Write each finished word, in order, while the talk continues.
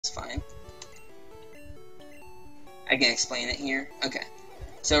fine. I can explain it here. Okay.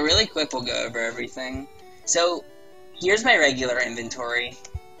 So really quick, we'll go over everything. So here's my regular inventory.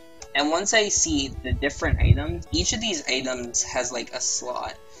 And once I see the different items, each of these items has like a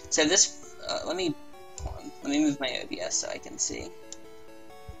slot. So this, let me move my OBS so I can see.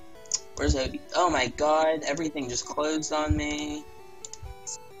 Where's OBS? Oh my god, everything just closed on me.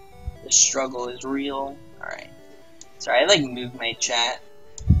 The struggle is real. Alright. Sorry, I like moved my chat.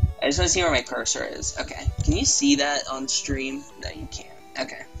 I just want to see where my cursor is. Okay. Can you see that on stream? No, you can't.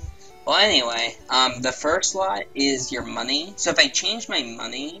 Okay. Well, anyway, the first slot is your money. So if I change my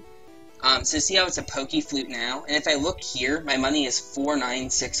money, so see how it's a pokey flute now? And if I look here, my money is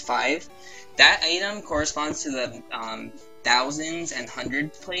 4965. That item corresponds to the thousands and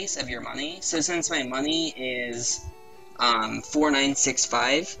hundreds place of your money. So since my money is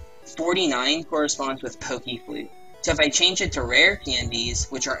 4965, 49 corresponds with pokey flute. So if I change it to rare candies,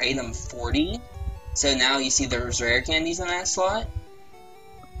 which are item 40, so now you see there's rare candies in that slot,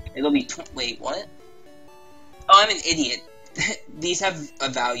 it'll be, wait, what? Oh, I'm an idiot. These have a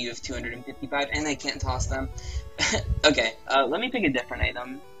value of 255, and I can't toss them. Okay, let me pick a different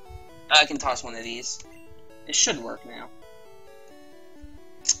item. I can toss one of these. It should work now.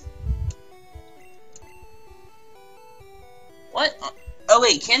 What? Oh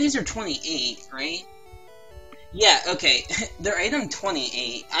wait, candies are 28, right? Yeah, okay. They're item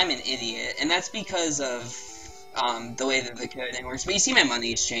 28. I'm an idiot, and that's because of the way that the coding works. But you see my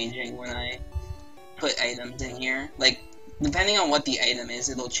money is changing when I put items in here. Like, depending on what the item is,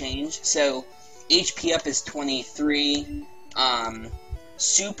 it'll change. So, HP up is 23.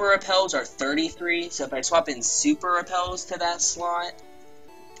 Super repels are 33. So if I swap in super repels to that slot,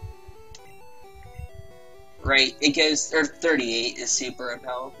 right, it goes, or 38 is super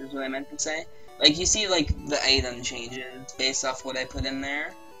repels, is what I meant to say. Like, you see, like, the item changes based off what I put in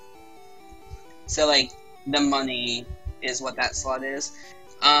there. So, like, the money is what that slot is.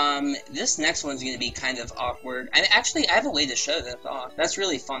 This next one's gonna be kind of awkward. I have a way to show this off. That's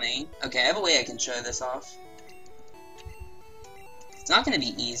really funny. Okay, I have a way I can show this off. It's not gonna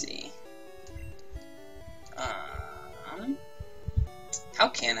be easy. How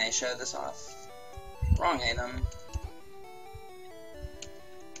can I show this off? Wrong item.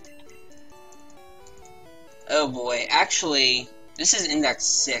 Oh boy, actually, this is index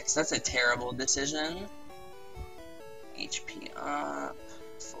 6. That's a terrible decision. HP up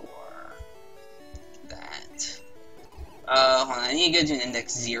for that. Hold on, I need to go to an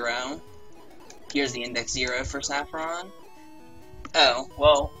index 0. Here's the index 0 for Saffron. Oh,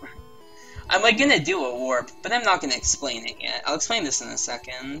 well, I'm like gonna do a warp, but I'm not gonna explain it yet. I'll explain this in a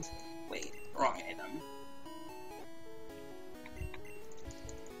second. Wait, wrong item.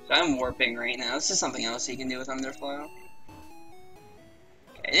 So I'm warping right now. This is something else you can do with Underflow.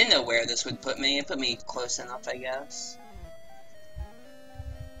 Okay, I didn't know where this would put me. It put me close enough, I guess.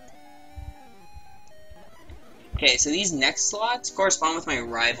 Okay, so these next slots correspond with my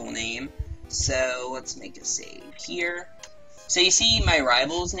rival name. So let's make a save here. So you see my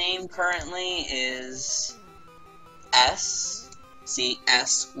rival's name currently is S. See,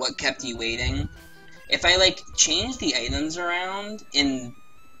 S, what kept you waiting. If I, like, change the items around in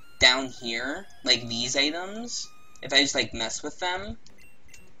down here, like these items, if I just, like, mess with them,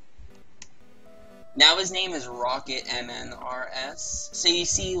 now his name is Rocket MNRS. So you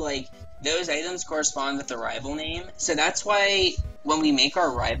see, like, those items correspond with the rival name. So that's why when we make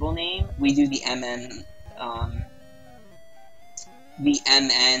our rival name, we do the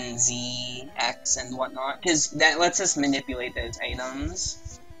MNZX and whatnot, because that lets us manipulate those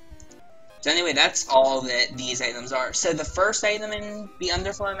items. So anyway, that's all that these items are. So the first item in the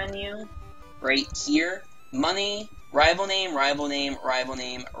Underflow menu, right here, money, rival name, rival name, rival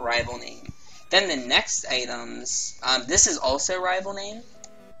name, rival name. Then the next items, this is also rival name.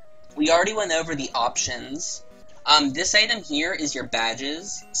 We already went over the options. This item here is your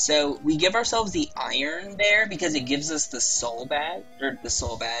badges. So we give ourselves the iron there because it gives us the soul badge, or the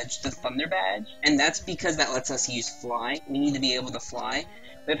soul badge, the thunder badge. And that's because that lets us use fly. We need to be able to fly.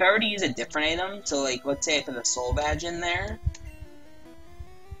 But if I were to use a different item, so like, let's say I put a soul badge in there,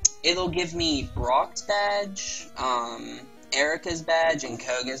 it'll give me Brock's badge, Erica's badge, and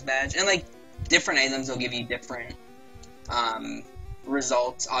Koga's badge. And like, different items will give you different,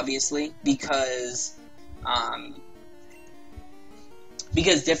 results, obviously, because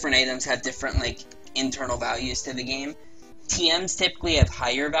different items have different, like, internal values to the game. TMs typically have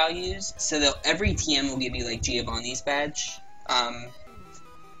higher values, so every TM will give you, like, Giovanni's badge,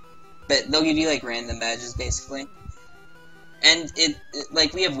 but they'll give you, like, random badges, basically. And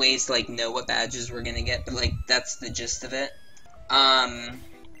like, we have ways to, like, know what badges we're gonna get, but, like, that's the gist of it.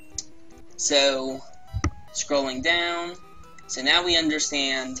 So, scrolling down, so now we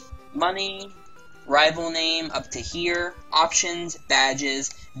understand money, rival name up to here, options, badges.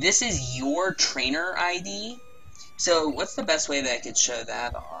 This is your trainer ID. So what's the best way that I could show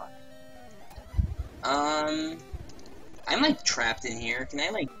that off? I'm like trapped in here. Can I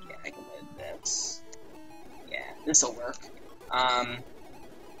like, yeah, I can load this. Yeah, this'll work.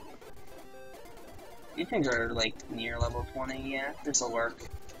 These things are like near level 20, yeah, this'll work.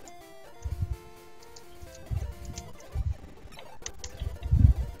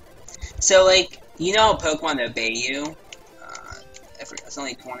 So, like, you know how Pokemon obey you? I forgot, it's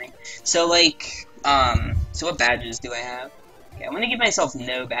only 20. So, like, so what badges do I have? Okay, I'm gonna give myself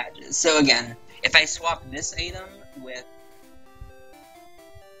no badges. So, again, if I swap this item with...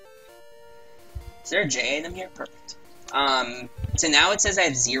 Is there a J item here? Perfect. So now it says I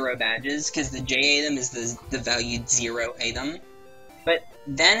have 0 badges, because the J item is the valued 0 item. But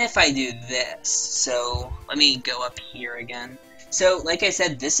then if I do this, so let me go up here again. So, like I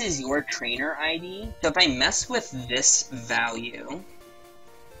said, this is your trainer ID. So if I mess with this value,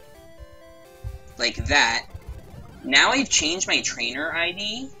 like that, now I've changed my trainer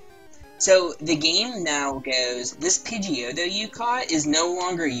ID. So the game now goes, this Pidgeotto you caught is no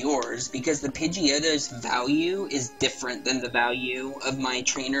longer yours because the Pidgeotto's value is different than the value of my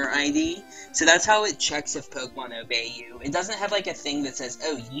trainer ID. So that's how it checks if Pokemon obey you. It doesn't have like a thing that says,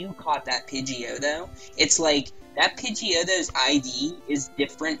 oh, you caught that Pidgeotto. It's like, that Pidgeotto's ID is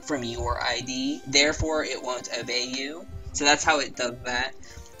different from your ID, therefore it won't obey you. So that's how it does that.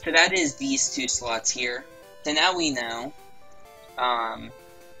 So that is these 2 slots here. So now we know,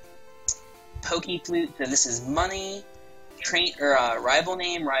 Pokeflute, so this is money, rival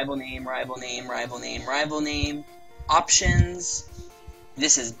name, rival name, rival name, rival name, rival name, options,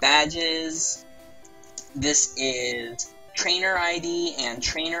 this is badges, this is trainer ID and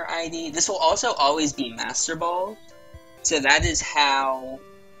trainer ID. This will also always be Master Balls. So that is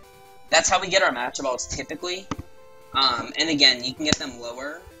that's how we get our Master Balls typically. And again, you can get them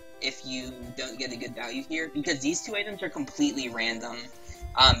lower if you don't get a good value here, because these 2 items are completely random.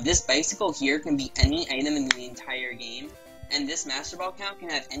 This bicycle here can be any item in the entire game, and this Master Ball count can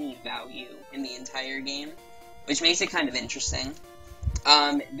have any value in the entire game, which makes it kind of interesting.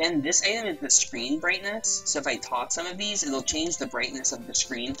 Then this item is the screen brightness, so if I toss some of these, it'll change the brightness of the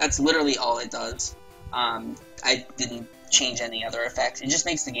screen. That's literally all it does. I didn't change any other effects, it just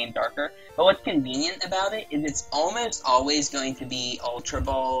makes the game darker. But what's convenient about it is it's almost always going to be Ultra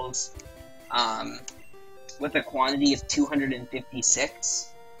Balls, with a quantity of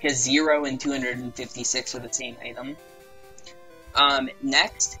 256, because 0 and 256 are the same item.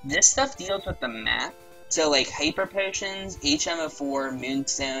 Next, this stuff deals with the map. So, like, Hyper Potions, HM04,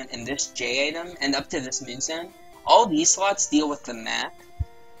 Moonstone, and this J item, and up to this Moonstone, all these slots deal with the map,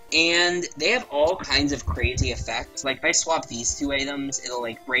 and they have all kinds of crazy effects. Like, if I swap these 2 items, it'll,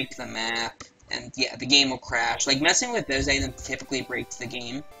 like, break the map, and yeah, the game will crash. Like, messing with those items typically breaks the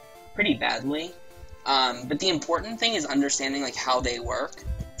game pretty badly. But the important thing is understanding, like, how they work.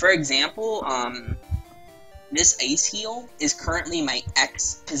 For example, this Ice Heal is currently my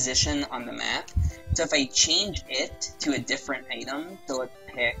X position on the map. So if I change it to a different item, so let's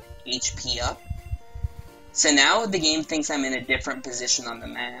pick HP up. So now the game thinks I'm in a different position on the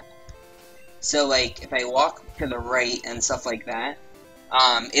map. So like, if I walk to the right and stuff like that,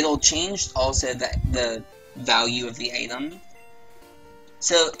 it'll change also the value of the item.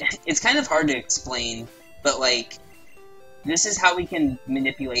 So it's kind of hard to explain, but like, this is how we can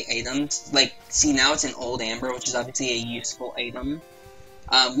manipulate items. Like, see, now it's an Old Amber, which is obviously a useful item.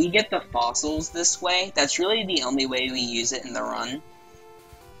 We get the fossils this way. That's really the only way we use it in the run.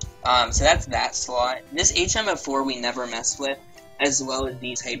 So that's that slot. This HM04 we never mess with, as well as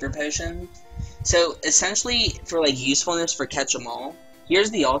these Hyper Potions. So essentially, for like usefulness for Catch 'em All,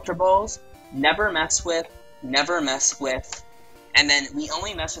 here's the Ultra Balls. Never mess with, and then we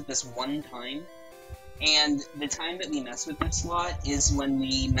only mess with this one time. And the time that we mess with this slot is when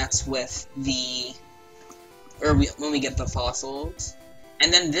we mess with when we get the fossils.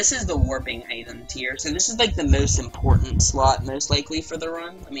 And then this is the warping item tier. So this is like the most important slot, most likely for the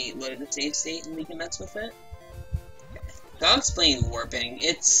run. Let me load the save state and we can mess with it. So I'll explain warping.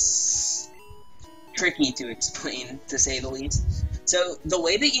 It's tricky to explain, to say the least. So the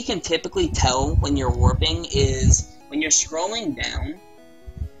way that you can typically tell when you're warping is when you're scrolling down,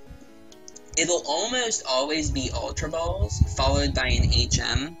 it'll almost always be Ultra Balls, followed by an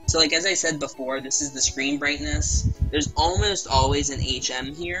HM. So like as I said before, this is the screen brightness. There's almost always an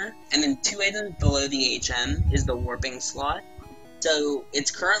HM here, and then 2 items below the HM is the warping slot. So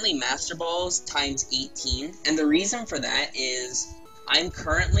it's currently Master Balls times 18, and the reason for that is I'm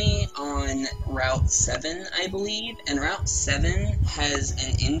currently on Route 7, I believe, and Route 7 has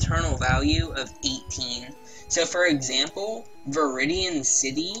an internal value of 18. So for example, Viridian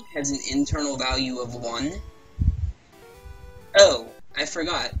City has an internal value of 1. Oh, I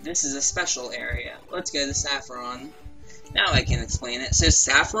forgot, this is a special area. Let's go to Saffron. Now I can explain it. So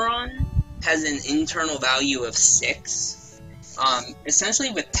Saffron has an internal value of 6.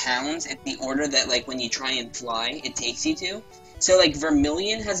 Essentially with towns, it's the order that, like, when you try and fly, it takes you to. So, like,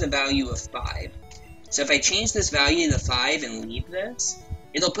 Vermilion has a value of 5. So if I change this value to 5 and leave this,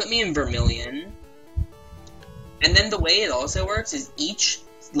 it'll put me in Vermilion. And then the way it also works is each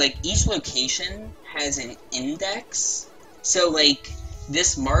location has an index. So, like,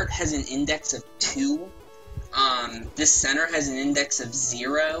 this mart has an index of 2. This center has an index of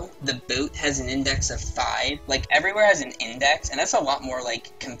 0, the boat has an index of 5, like, everywhere has an index, and that's a lot more,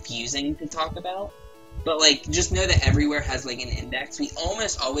 like, confusing to talk about, but, like, just know that everywhere has, like, an index. We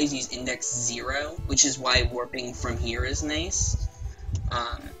almost always use index 0, which is why warping from here is nice.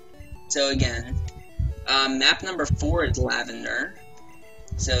 So again, map number 4 is Lavender,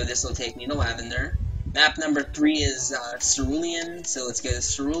 so this will take me to Lavender. Map number 3 is Cerulean, so let's go to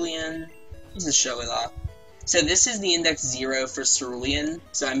Cerulean, just show it off. So this is the index 0 for Cerulean,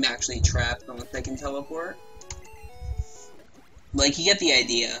 so I'm actually trapped unless I can teleport. Like, you get the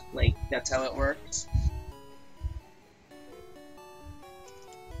idea, like, that's how it works.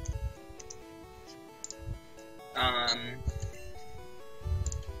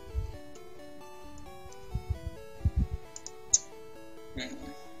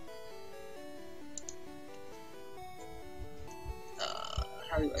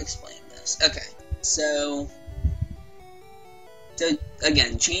 How do I explain this? Okay. So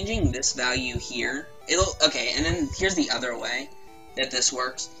again, changing this value here, okay, and then here's the other way that this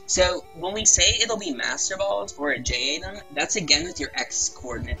works. So when we say it'll be Master Balls or a J item, that's again with your X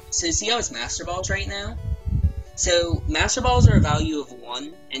coordinate. So see how it's Master Balls right now? So Master Balls are a value of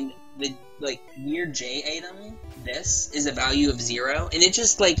 1, and the, like, weird J item, this, is a value of 0, and it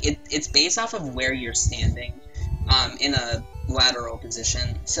just, like, it's based off of where you're standing, in a lateral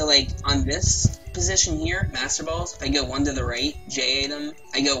position. So, like, on this position here, Master Balls, if I go 1 to the right, J item,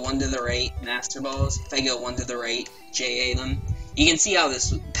 I go 1 to the right, Master Balls, if I go 1 to the right, J item. You can see how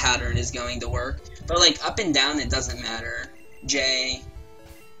this pattern is going to work, but, like, up and down, it doesn't matter. J,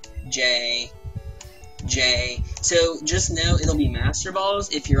 J, J. So, just know it'll be Master Balls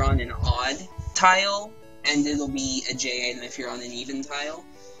if you're on an odd tile, and it'll be a J item if you're on an even tile.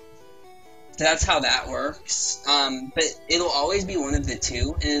 That's how that works, but it'll always be one of the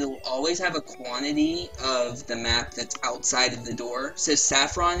two, and it'll always have a quantity of the map that's outside of the door. So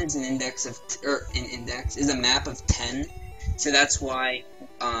Saffron is is a map of 10, so that's why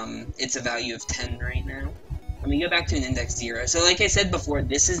it's a value of 10 right now. Let me go back to an index 0. So like I said before,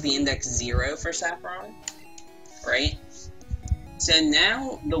 this is the index 0 for Saffron, right? So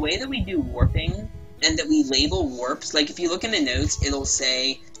now, the way that we do warping, and that we label warps, like if you look in the notes, it'll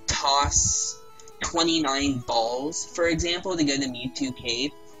say toss 29 balls, for example, to go to Mewtwo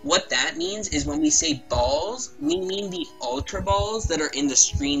Cave. What that means is when we say balls, we mean the Ultra Balls that are in the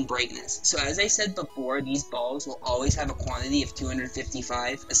screen brightness. So as I said before, these balls will always have a quantity of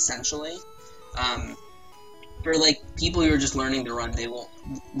 255, essentially. For, like, people who are just learning to run, they will,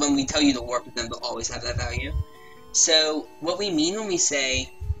 when we tell you to warp with them, they'll always have that value. So, what we mean when we say,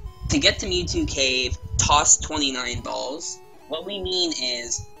 to get to Mewtwo Cave, toss 29 balls, what we mean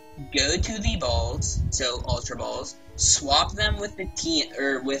is, go to the balls, so Ultra Balls, swap them with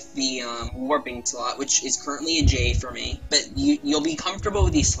the warping slot, which is currently a J for me, but you'll be comfortable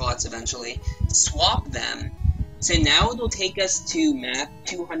with these slots eventually. Swap them. So now it'll take us to map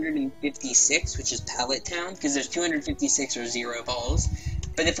 256, which is Pallet Town, because there's 256 or 0 balls.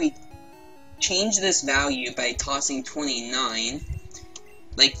 But if we change this value by tossing 29,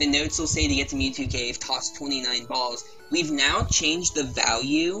 like the notes will say to get to Mewtwo Cave, toss 29 balls, we've now changed the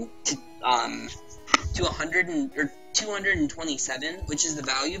value to 227, which is the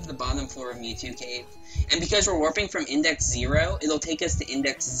value of the bottom floor of Mewtwo Cave. And because we're warping from index 0, it'll take us to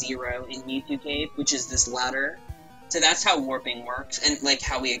index 0 in Mewtwo Cave, which is this ladder. So that's how warping works, and like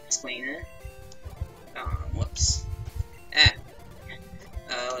how we explain it. Whoops.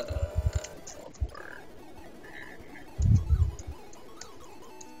 Teleport.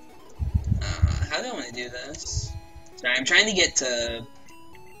 How do I want to do this? Sorry, I'm trying to get to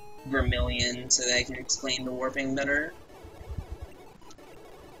Vermilion so that I can explain the warping better.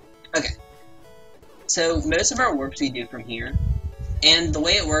 Okay. So, most of our warps we do from here. And the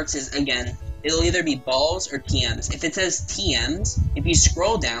way it works is, again, it'll either be balls or TMs. If it says TMs, if you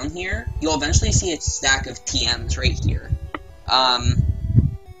scroll down here, you'll eventually see a stack of TMs right here.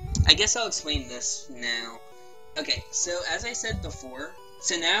 I guess I'll explain this now. Okay, so as I said before,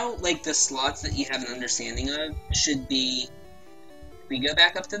 so now, like, the slots that you have an understanding of should be, we go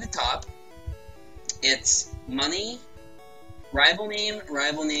back up to the top, it's money, rival name,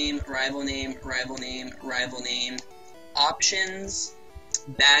 rival name, rival name, rival name, rival name, options,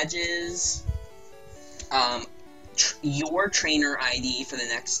 badges, your trainer ID for the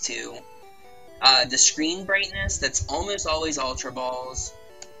next two, the screen brightness, that's almost always Ultra Balls,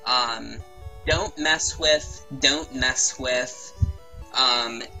 don't mess with,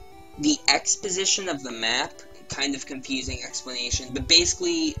 the X position of the map, kind of confusing explanation, but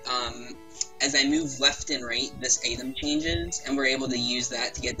basically, as I move left and right, this item changes, and we're able to use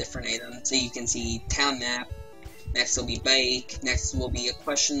that to get different items. So you can see town map, next will be bike, next will be a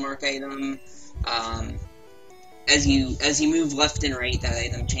question mark item. As you move left and right, that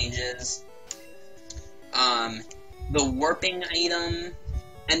item changes. The warping item,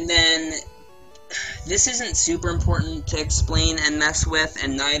 and then this isn't super important to explain and mess with,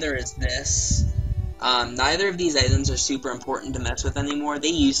 and neither is this. Neither of these items are super important to mess with anymore. They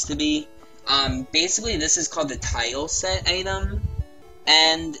used to be. Basically, this is called the tile set item,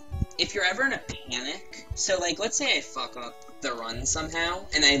 and if you're ever in a panic, so, like, let's say I fuck up the run somehow,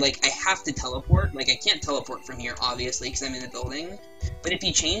 and I have to teleport, like, I can't teleport from here, obviously, because I'm in a building, but if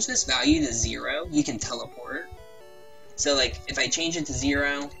you change this value to 0, you can teleport. So, like, if I change it to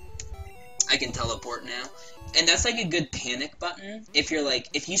 0, I can teleport now. And that's, like, a good panic button. If you're, like,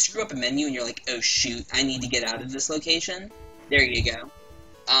 if you screw up a menu and you're like, oh, shoot, I need to get out of this location, there you go.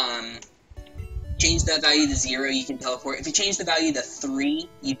 Change that value to 0, you can teleport. If you change the value to 3,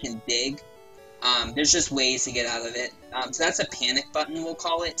 you can dig. There's just ways to get out of it. So that's a panic button, we'll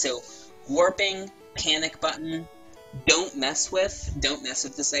call it. So, warping, panic button, don't mess with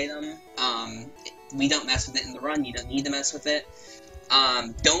this item. We don't mess with it in the run, you don't need to mess with it.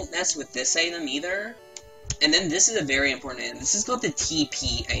 Don't mess with this item either. And then this is a very important item. This is called the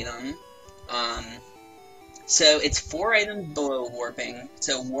TP item. So it's 4 items below warping.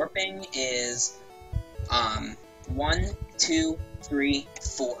 So warping is 1, 2, 3,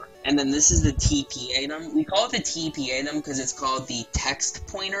 4. And then this is the TP item. We call it the TP item because it's called the text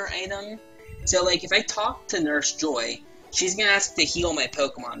pointer item. So, like, if I talk to Nurse Joy, she's gonna ask to heal my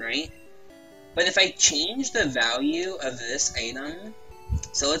Pokemon, right? But if I change the value of this item,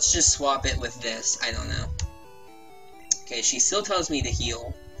 so let's just swap it with this, I don't know. Okay, she still tells me to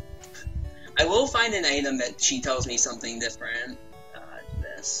heal. I will find an item that she tells me something different.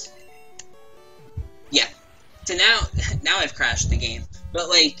 This. Yeah. So now I've crashed the game. But,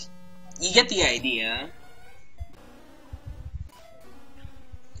 like, you get the idea.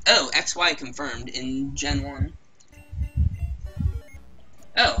 Oh, XY confirmed in Gen 1.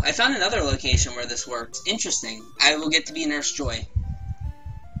 Oh, I found another location where this works. Interesting. I will get to be Nurse Joy.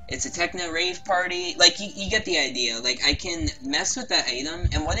 It's a techno rave party. Like, you get the idea. Like, I can mess with that item,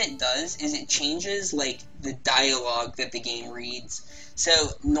 and what it does is it changes, like, the dialogue that the game reads. So,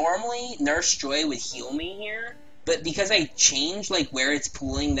 normally, Nurse Joy would heal me here, but because I changed, like, where it's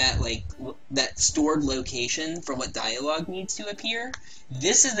pulling that, like, that stored location for what dialogue needs to appear,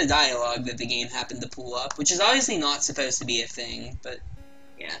 this is the dialogue that the game happened to pull up, which is obviously not supposed to be a thing, but,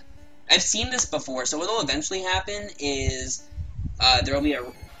 yeah. I've seen this before, so what will eventually happen is, there will be a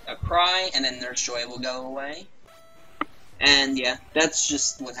cry, and then Nurse Joy will go away. And yeah, that's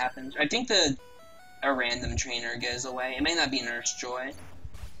just what happens. I think a random trainer goes away. It may not be Nurse Joy.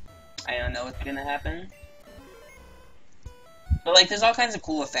 I don't know what's gonna happen. But, like, there's all kinds of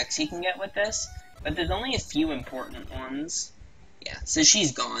cool effects you can get with this, but there's only a few important ones. Yeah, so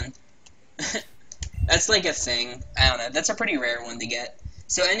she's gone. That's like a thing. I don't know, that's a pretty rare one to get.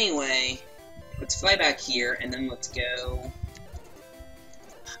 So anyway, let's fly back here, and then let's go...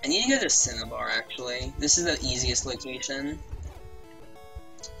 I need to go to Cinnabar, actually. This is the easiest location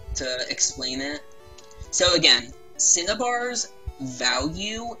to explain it. So again, Cinnabar's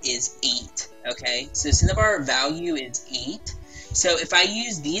value is 8, okay? So Cinnabar value is 8. So if I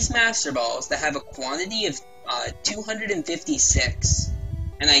use these Master Balls that have a quantity of 256,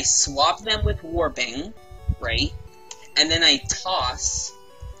 and I swap them with Warping, right? And then I toss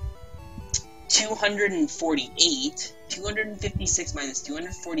 248, 256 minus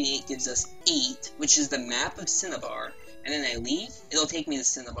 248 gives us 8, which is the map of Cinnabar, and then I leave, it'll take me to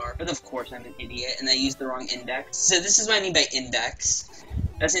Cinnabar, but of course I'm an idiot, and I used the wrong index. So this is what I mean by index.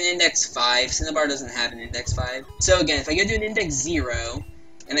 That's an index 5, Cinnabar doesn't have an index 5. So again, if I go to an index 0,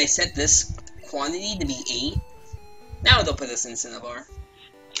 and I set this quantity to be 8, now it'll put us in Cinnabar.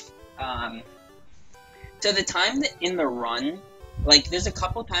 So the time that in the run, like, there's a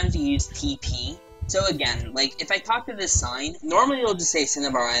couple times you use TP So again, like, if I talk to this sign, normally it'll just say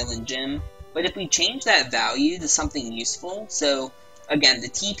Cinnabar Island Gym, but if we change that value to something useful, so, again, the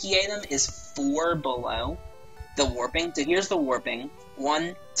TP item is 4 below the warping, so here's the warping,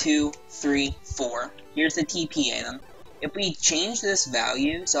 1, 2, 3, 4, here's the TP item. If we change this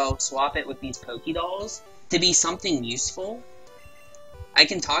value, so I'll swap it with these Pokédolls, to be something useful, I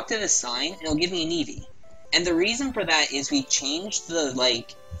can talk to this sign, and it'll give me an Eevee. And the reason for that is we changed the,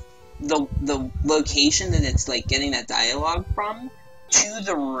 like, the location that it's, like, getting that dialogue from to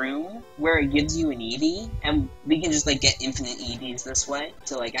the room where it gives you an Eevee, and we can just, like, get infinite Eevees this way.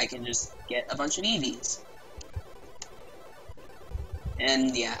 So, like, I can just get a bunch of Eevees.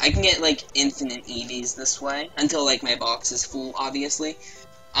 And, yeah, I can get, like, infinite Eevees this way, until, like, my box is full, obviously.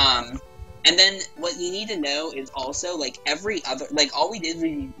 And then, what you need to know is also, like, every other, like, all we did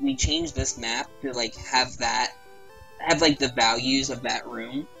was we changed this map to, like, have, like, the values of that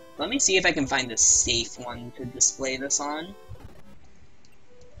room. Let me see if I can find a safe one to display this on.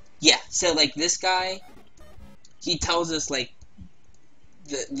 Yeah, so, like, this guy, he tells us, like,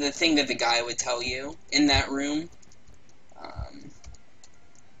 the thing that the guy would tell you in that room.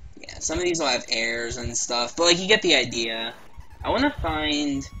 Yeah, some of these will have errors and stuff, but, like, you get the idea. I want to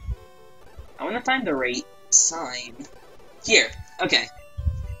find the right sign. Here, okay.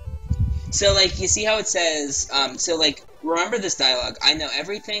 So, like, you see how it says, so, like, remember this dialogue. I know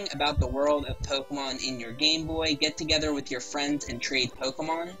everything about the world of Pokemon in your Game Boy. Get together with your friends and trade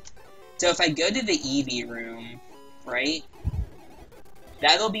Pokemon. So if I go to the Eevee room, right,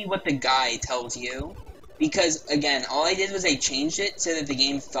 that'll be what the guy tells you. Because, again, all I did was I changed it so that the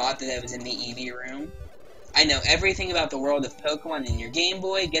game thought that I was in the Eevee room. I know everything about the world of Pokemon in your Game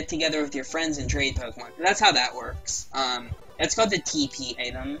Boy. Get together with your friends and trade Pokemon. So that's how that works. That's called the TP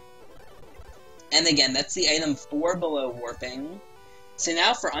item. And again, that's the item 4 below warping. So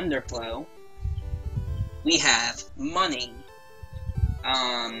now for Underflow, we have money.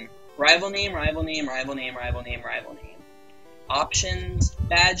 Rival name, rival name, rival name, rival name, rival name. Options,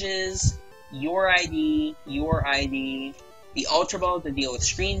 badges, your ID, the Ultra Ball to deal with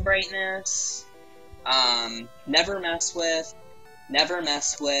screen brightness, never mess with, the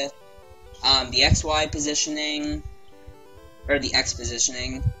XY positioning, or the X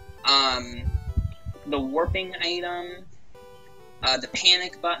positioning, the warping item, the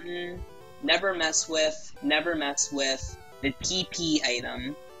panic button, never mess with, the TP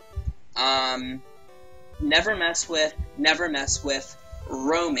item, never mess with,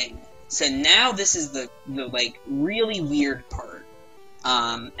 roaming. So now this is the like, really weird part.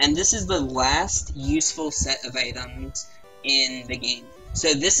 And this is the last useful set of items in the game.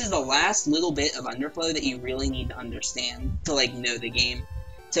 So this is the last little bit of Underflow that you really need to understand to, like, know the game.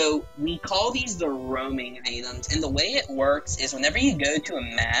 So we call these the roaming items, and the way it works is whenever you go to a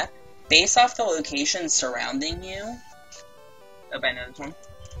map, based off the location surrounding you... Oh, I know this one.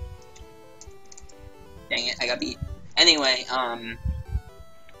 Dang it, I got beat. Anyway,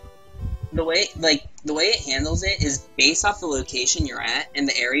 the way it handles it is based off the location you're at, and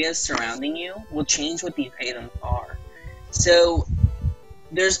the areas surrounding you will change what these items are. So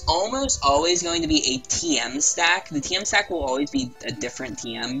there's almost always going to be a TM stack. The TM stack will always be a different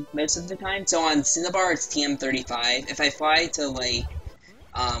TM most of the time. So on Cinnabar, it's TM35. If I fly to, like,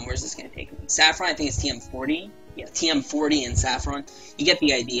 where's this going to take me? Saffron, I think it's TM40. Yeah, TM40 in Saffron. You get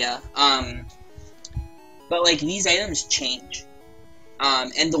the idea. But, like, these items change.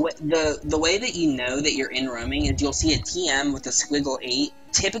 And the way that you know that you're in roaming is you'll see a TM with a squiggle 8,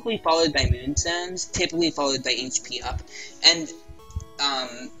 typically followed by moonstones, typically followed by HP up. And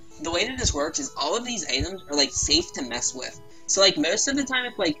the way that this works is all of these items are, like, safe to mess with. So, like, most of the time,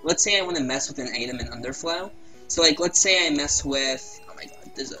 if, like, let's say I want to mess with an item in Underflow. So, like, let's say I mess with... Oh my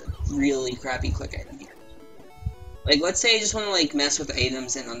god, there's a really crappy quick item here. Like, let's say I just want to, like, mess with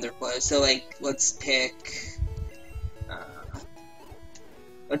items in Underflow. So, like, let's pick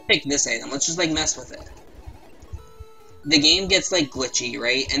this item. Let's just, like, mess with it. The game gets, like, glitchy,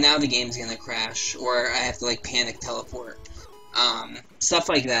 right? And now the game's gonna crash, or I have to, like, panic teleport. Stuff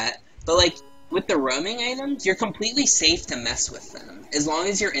like that. But, like, with the roaming items, you're completely safe to mess with them, as long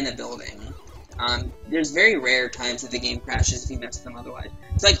as you're in a building. There's very rare times that the game crashes if you mess with them otherwise.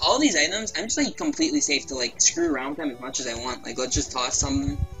 So, like, all these items, I'm just, like, completely safe to, like, screw around with them as much as I want. Like, let's just toss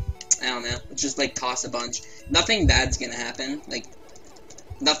some, I don't know, let's just, like, toss a bunch. Nothing bad's gonna happen. Like,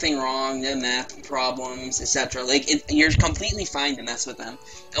 nothing wrong, no map problems, etc. Like, you're completely fine to mess with them.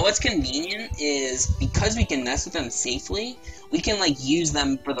 And what's convenient is, because we can mess with them safely, we can, like, use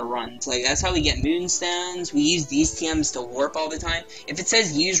them for the runs. Like, that's how we get moonstones. We use these TMs to warp all the time. If it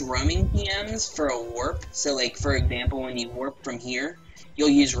says use roaming TMs for a warp, so, like, for example, when you warp from here, you'll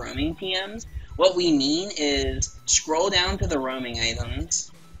use roaming TMs. what we mean is scroll down to the roaming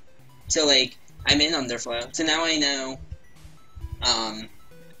items. So, like, I'm in Underflow, so now I know,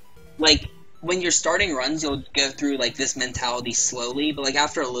 like, when you're starting runs, you'll go through, like, this mentality slowly, but, like,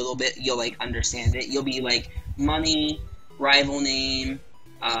 after a little bit, you'll, like, understand it. You'll be, like, money, rival name,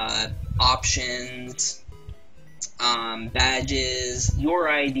 options, badges, your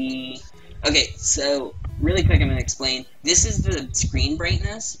ID. Okay, so, really quick, I'm going to explain. This is the screen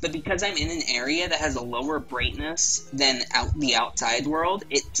brightness, but because I'm in an area that has a lower brightness than the outside world,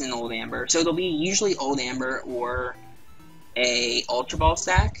 it's an old amber. So it'll be usually old amber or a ultra ball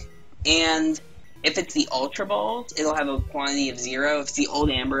stack. And if it's the ultra balls, it'll have a quantity of 0. If it's the old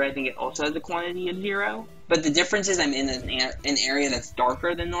amber, I think it also has a quantity of 0. But the difference is I'm in an area that's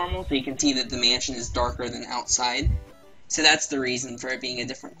darker than normal, so you can see that the mansion is darker than outside. So that's the reason for it being a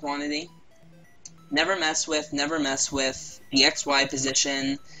different quantity. Never mess with the XY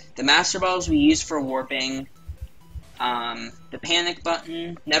position, the master balls we use for warping, the panic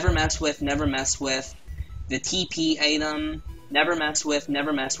button, never mess with, the TP item, never mess with,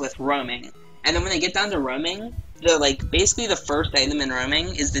 roaming. And then when I get down to roaming, basically the first item in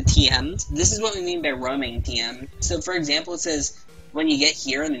roaming is the TMs. This is what we mean by roaming TM. So for example, it says, when you get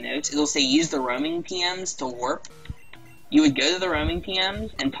here in the notes, it'll say use the roaming TMs to warp. You would go to the roaming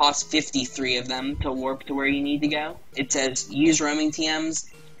TMs and toss 53 of them to warp to where you need to go. It says use roaming TMs,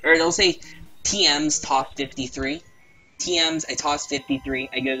 or it'll say TMs toss 53. TMs, I toss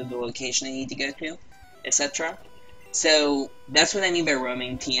 53, I go to the location I need to go to, etc. So that's what I mean by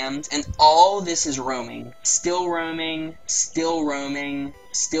roaming TMs, and all this is roaming. Still roaming, still roaming,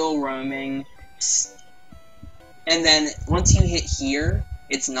 still roaming, and then once you hit here,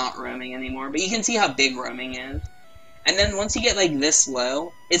 it's not roaming anymore, but you can see how big roaming is. And then once you get, like, this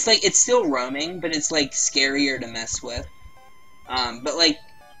low, it's, like, it's still roaming, but it's, like, scarier to mess with. But, like,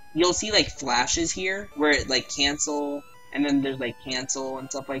 you'll see, like, flashes here, where it, like, cancel, and then there's, like, cancel and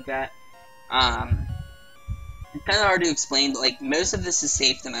stuff like that. It's kind of hard to explain, but, like, most of this is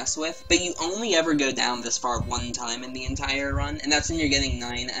safe to mess with, but you only ever go down this far one time in the entire run, and that's when you're getting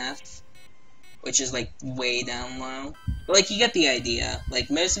 9F, which is, like, way down low. But, like, you get the idea.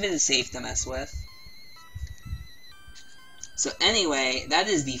 Like, most of it is safe to mess with. So anyway, that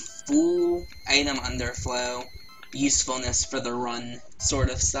is the full item underflow usefulness for the run sort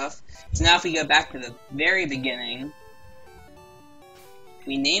of stuff. So now if we go back to the very beginning,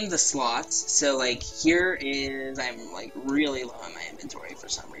 we name the slots. So like here is, I'm like really low on my inventory for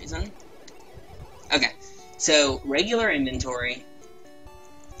some reason. Okay, so regular inventory,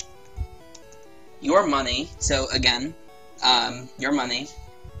 your money, so again, your money,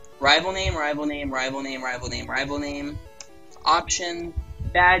 rival name, rival name, rival name, rival name, rival name, option,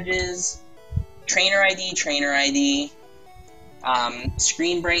 badges, trainer ID,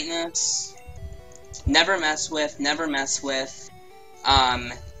 screen brightness, never mess with,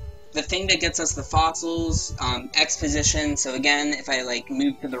 the thing that gets us the fossils, X position, so again, if I like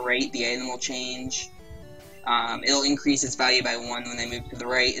move to the right, the item will change. It'll increase its value by 1 when I move to the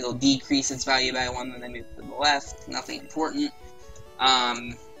right, it'll decrease its value by 1 when I move to the left, nothing important.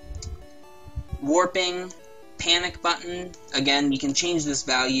 Warping, panic button, again, you can change this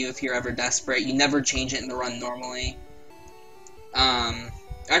value if you're ever desperate. You never change it in the run normally.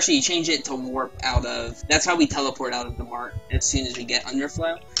 Actually, you change it to warp out of, that's how we teleport out of the mart as soon as we get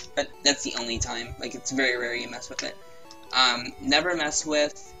underflow, but that's the only time. Like, it's very rare you mess with it. Never mess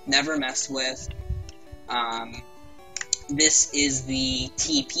with, this is the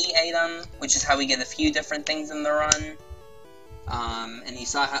TP item, which is how we get a few different things in the run. And you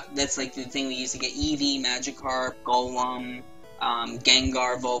saw how that's like the thing we used to get Eevee, Magikarp, Golem,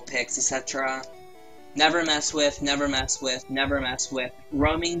 Gengar, Vulpix, etc. Never mess with, roaming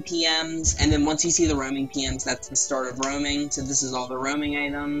PMs, and then once you see the roaming PMs, that's the start of roaming, so this is all the roaming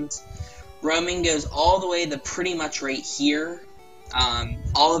items. Roaming goes all the way to pretty much right here.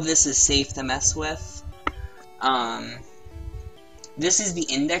 All of this is safe to mess with. This is the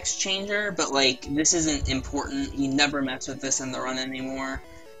index changer, but like, this isn't important. You never mess with this in the run anymore.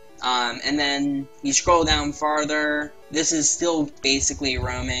 And then you scroll down farther. This is still basically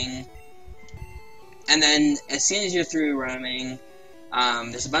roaming. And then as soon as you're through roaming,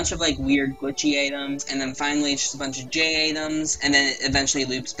 there's a bunch of like weird glitchy items, and then finally it's just a bunch of J items, and then it eventually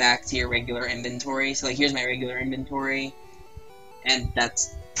loops back to your regular inventory. So like, here's my regular inventory, and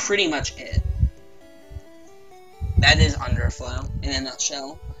that's pretty much it. That is Underflow, in a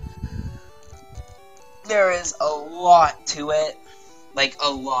nutshell. There is a lot to it. Like, a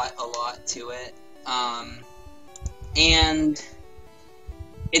lot to it. And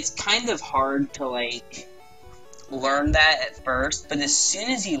it's kind of hard to, like, learn that at first, but as soon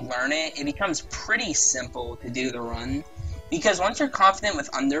as you learn it, it becomes pretty simple to do the run. Because once you're confident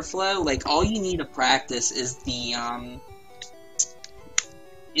with Underflow, like, all you need to practice is the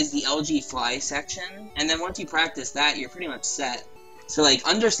LG fly section, and then once you practice that, you're pretty much set. So, like,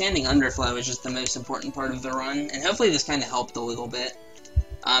 understanding Underflow is just the most important part of the run, and hopefully this kind of helped a little bit.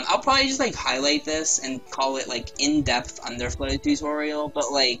 I'll probably just, like, highlight this and call it, like, in-depth Underflow tutorial,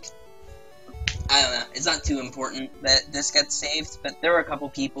 but, like, I don't know, it's not too important that this gets saved, but there were a couple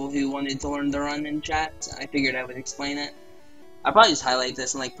people who wanted to learn the run in chat, so I figured I would explain it. I'll probably just highlight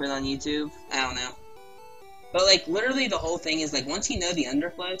this and, like, put it on YouTube. I don't know. But, like, literally the whole thing is, like, once you know the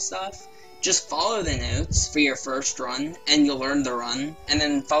Underflow stuff, just follow the notes for your first run, and you'll learn the run, and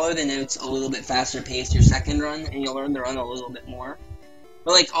then follow the notes a little bit faster paced your second run, and you'll learn the run a little bit more.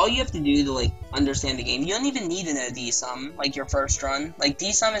 But, like, all you have to do to, like, understand the game, you don't even need to know D-Sum, like, your first run. Like,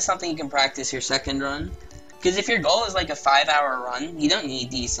 D-Sum is something you can practice your second run. Because if your goal is, like, a 5-hour run, you don't need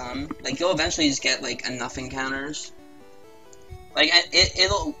D-Sum. Like, you'll eventually just get, like, enough encounters. Like,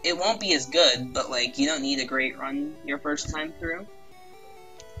 it won't be as good, but, like, you don't need a great run your first time through.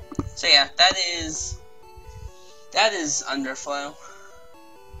 So, yeah, that is Underflow.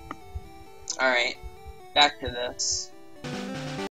 Alright, back to this.